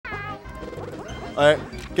Alright.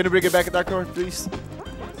 Can you bring it back at Dark Lord, please?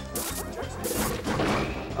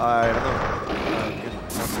 I don't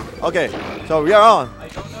know. Okay, so we are on. I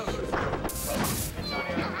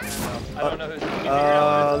don't know who's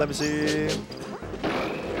Let me see.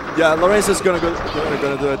 Yeah, Lorenzo's gonna do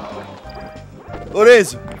it.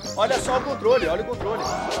 Lorenzo! Olha só o controle, olha o controle.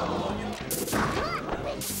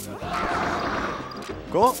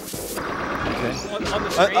 Como?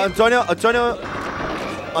 Okay.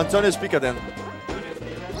 Antonio speaker then.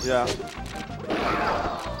 Yeah.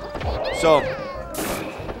 So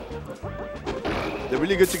they're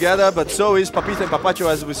really good together, but so is Papita and Papacho,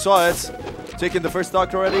 as we saw it, taking the first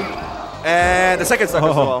stock already, and the second stock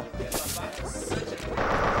as well.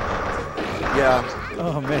 Yeah.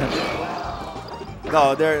 Oh man.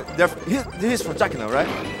 No, he's from Tacna, right?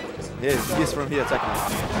 He's from here, Tacna.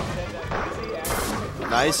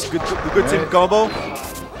 Nice, good team combo.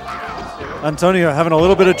 Antonio having a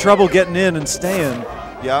little bit of trouble getting in and staying.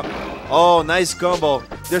 Yeah. Oh, nice combo.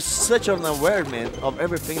 There's such an awareness of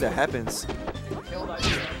everything that happens.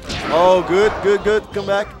 Oh, good. Come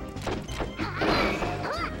back.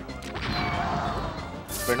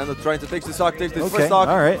 Fernando trying to take the stock, takes the first stock.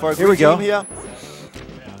 All right, for a here we go. Here.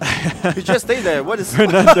 He just stayed there. What is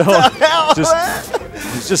Fernando? What the hell,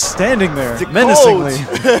 He's just standing there the menacingly.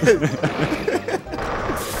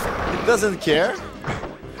 He doesn't care.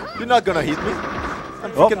 You're not gonna hit me.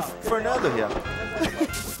 I'm freaking Fernando here.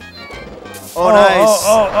 Oh, nice.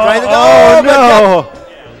 Trying to go. Oh, no.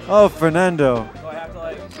 Oh, Fernando.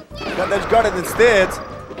 Got that guarded instead.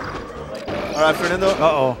 All right, Fernando.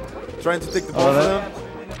 Uh-oh. Trying to take the ball from him.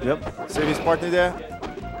 Yep. Save his partner there.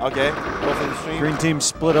 Okay. Both in the stream. Green team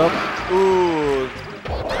split up. Ooh.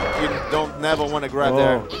 You don't never want to grab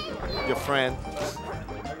there. Your friend.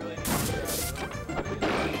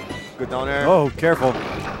 Good down there. Oh, careful.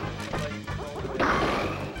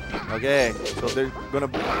 Okay. So they're going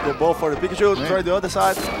to go both for the Pikachu. Right. Try the other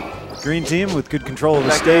side. Green team with good control of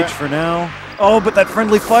the stage for now. Oh, but that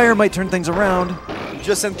friendly fire might turn things around.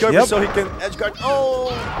 Just send Kirby so he can edge guard. Oh!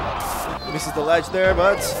 Misses the ledge there,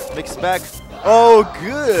 but makes it back. Oh,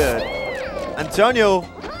 good! Antonio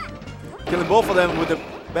killing both of them with the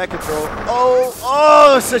back control.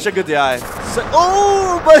 Oh, such a good DI.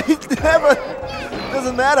 But he never,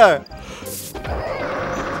 doesn't matter. He's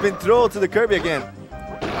been thrown to the Kirby again.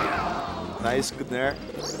 Nice, good there.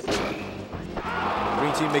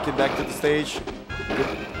 Green team making back to the stage. Good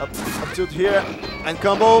up tilt here. And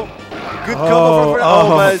combo. Good combo from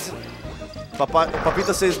but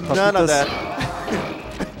Papitas says none of that.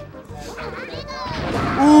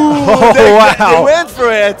 Ooh, they went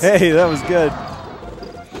for it. Hey, that was good.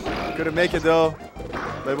 Couldn't make it though.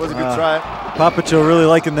 But it was a good try. Papacho really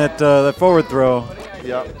liking that that forward throw.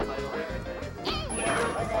 Yeah.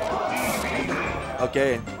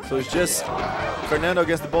 Okay, so it's just Fernando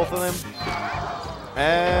against the both of them.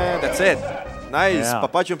 And that's it. Nice. Yeah.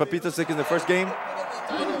 Papacho and Papitas taking the first game.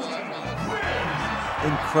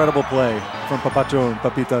 Incredible play from Papacho and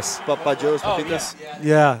Papitas. Papacho's Papitas.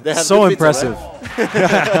 Yeah, so impressive.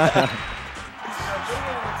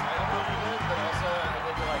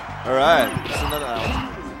 All right, that's another out.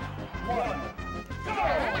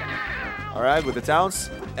 All right, with the towns,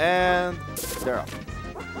 and they're up.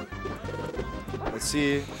 Let's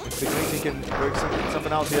see if the green team can work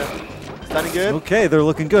something out here. Starting good. Okay, they're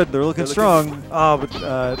looking good. They're looking strong. Oh,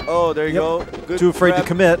 there you go. Good Too afraid grab. to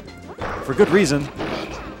commit, for good reason.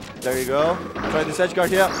 There you go. Try this edge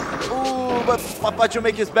guard here. Ooh, but Papacho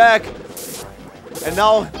makes his back. And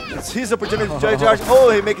now it's his opportunity to charge.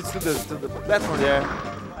 Oh, he makes it to the platform there.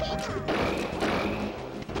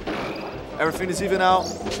 Everything is even now.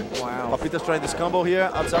 Wow. Papitas trying this combo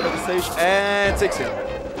here outside of the stage and takes him.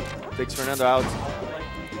 Takes Fernando out.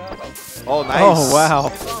 Oh, nice. Oh, wow.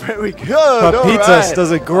 Very good. Papitas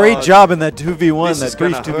does a great job in that 2v1, that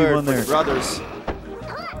brief 2v1 there. The brothers.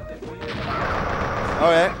 All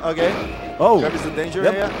right, okay. Oh. Kirby's in danger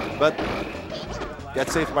here, but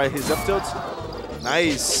gets saved by his up tilt.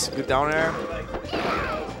 Nice. Good down air.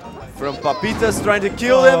 From Papitas trying to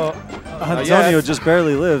kill him. Antonio just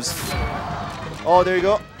barely lives. Oh, there you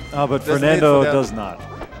go. Oh, but Fernando does not.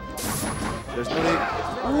 There's no need.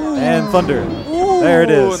 And Thunder. There it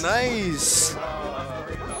is. Nice.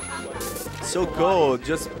 So cold.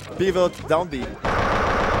 Just pivot down B.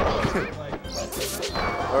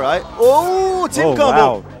 All right. Oh, team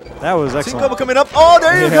combo. Wow. That was excellent. Team combo coming up. Oh,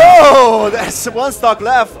 there you go. That's one stock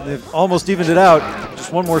left. They've almost evened it out.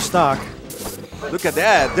 Just one more stock. Look at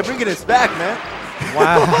that. They're bringing it back, man.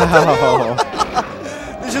 Wow.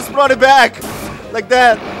 They just brought it back like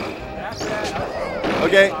that.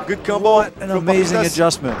 Okay, good combo. What an amazing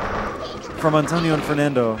adjustment from Antonio and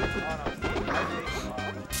Fernando.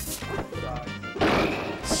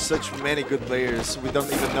 such many good players. We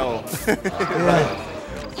don't even know. Yeah.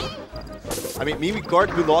 I mean, me,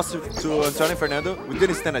 Gord, we lost to Antonio and Fernando. We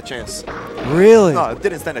didn't stand a chance. Really? No, it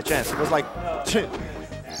didn't stand a chance. It was like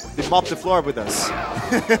they mopped the floor with us.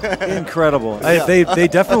 Incredible. Yeah. They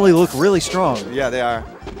definitely look really strong. Yeah, they are.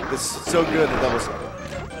 It's so good in doubles.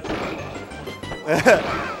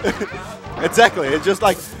 Exactly. It's just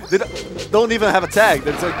like they don't even have a tag.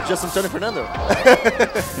 It's like just Antonio and Fernando.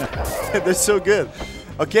 They're so good.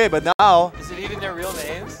 Okay, but now. Is it even their real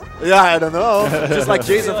names? Yeah, I don't know. Just like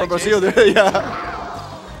Jason from like Brazil.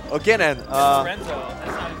 Yeah. Okay, then. Lorenzo.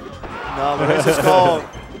 That's not his real name. No, Lorenzo's called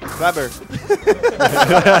Weber.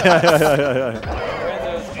 Lorenzo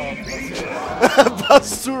is called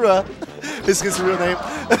Basura is his real name.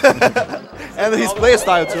 And his play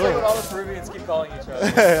style That's too. like what all the Peruvians keep calling each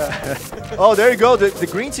other. Oh, there you go. The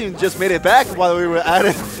green team just made it back while we were at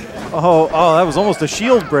it. Oh, that was almost a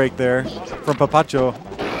shield break there from Papacho.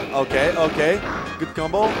 Okay. Good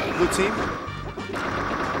combo. Blue team.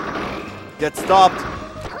 Gets stopped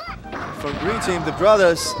from green team. The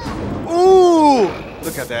brothers. Ooh!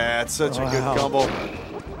 Look at that. Such a good combo.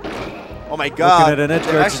 Oh my God. Looking at an edge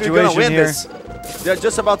They're guard actually going to situation win here. this. They're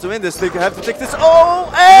just about to win this. They have to take this.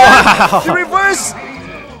 Oh! And the reverse!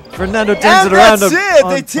 Fernando turns And it around that's on it.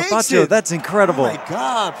 They takes Papacho. it. That's incredible. Oh my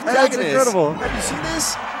God. That's Protagonist. incredible. Have you seen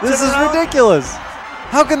this? This Turn is around. ridiculous.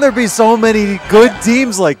 How can there be so many good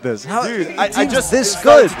teams like this? How, Dude, I teams just this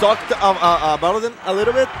started good. to talk about them a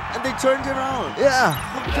little bit, and they turned it around. Yeah.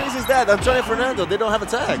 How crazy is that? Antonio and Fernando, they don't have a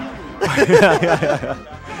tag.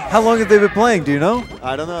 How long have they been playing? Do you know?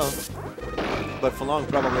 I don't know. But for long,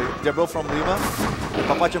 probably. They're both from Lima.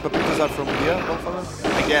 Papacho and Papitas are from here, both of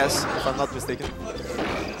them. I guess, if I'm not mistaken.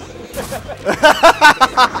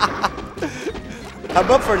 I'm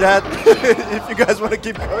up for that. If you guys want to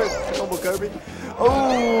keep going, combo Kirby.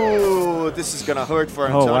 Oh, this is gonna hurt for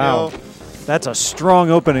Antonio. Oh, wow. That's a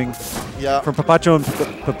strong opening Yeah. from Papacho and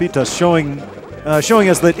Papitas, showing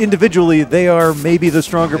us that individually they are maybe the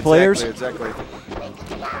stronger players. Exactly.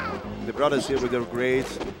 The brothers here with their great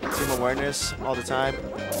team awareness all the time.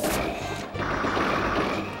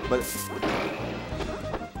 But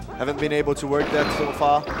haven't been able to work that so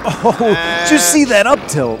far. Oh, did you see that up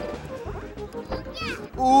tilt?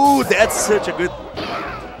 Ooh, that's such a good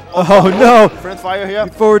Oh, no. front fire here.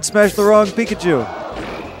 Forward smash the wrong Pikachu.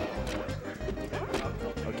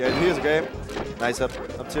 Okay, here's a game. Nice up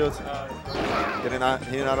tilt. Getting out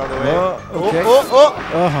of the way. Okay. Oh.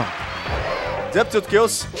 Uh-huh. Depth tilt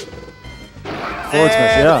kills. Forward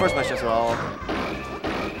smash, And yeah. the forward smash as well.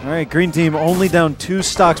 All right, green team only down 2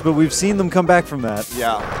 stocks, but we've seen them come back from that.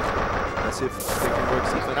 Yeah. Let's see if they can work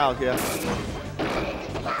something out here.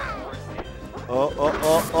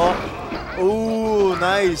 Oh. Ooh,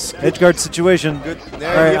 nice. Good. Edge guard situation. Good. All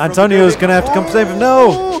right, Antonio's going to have to come save him.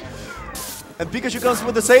 No! And Pikachu comes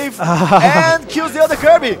with the save and kills the other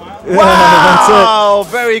Kirby. Yeah, Wow,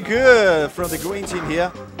 very good from the green team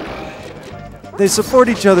here. They support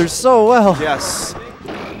each other so well. Yes.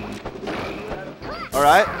 All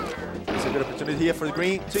right. It's a good opportunity here for the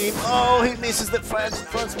green team. Oh, he misses the front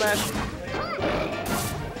smash.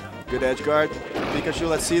 Good edge guard. Pikachu,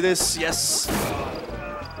 let's see this. Yes.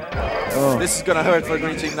 Oh. This is gonna hurt for the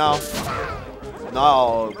green team now.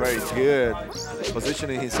 No, very good.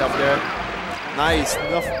 Positioning himself there. Nice.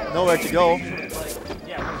 Nowhere to go.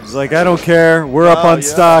 He's like, I don't care. We're up on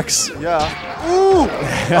stocks. Yeah. Ooh.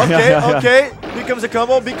 Okay. Here comes a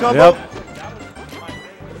combo. Big combo. Yep.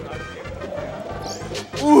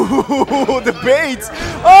 Ooh, the bait.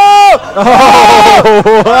 Oh!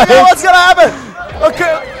 Okay, what's gonna happen?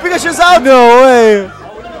 Okay, Pikachu's out. No way.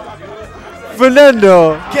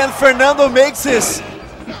 Fernando. Can Fernando makes this?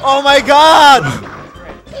 Oh my God!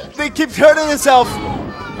 They keep hurting himself.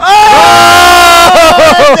 Oh!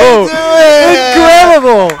 They do it!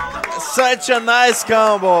 Incredible. Such a nice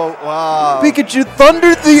combo. Wow. Pikachu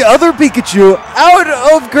thundered the other Pikachu out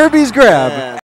of Kirby's grab. Man.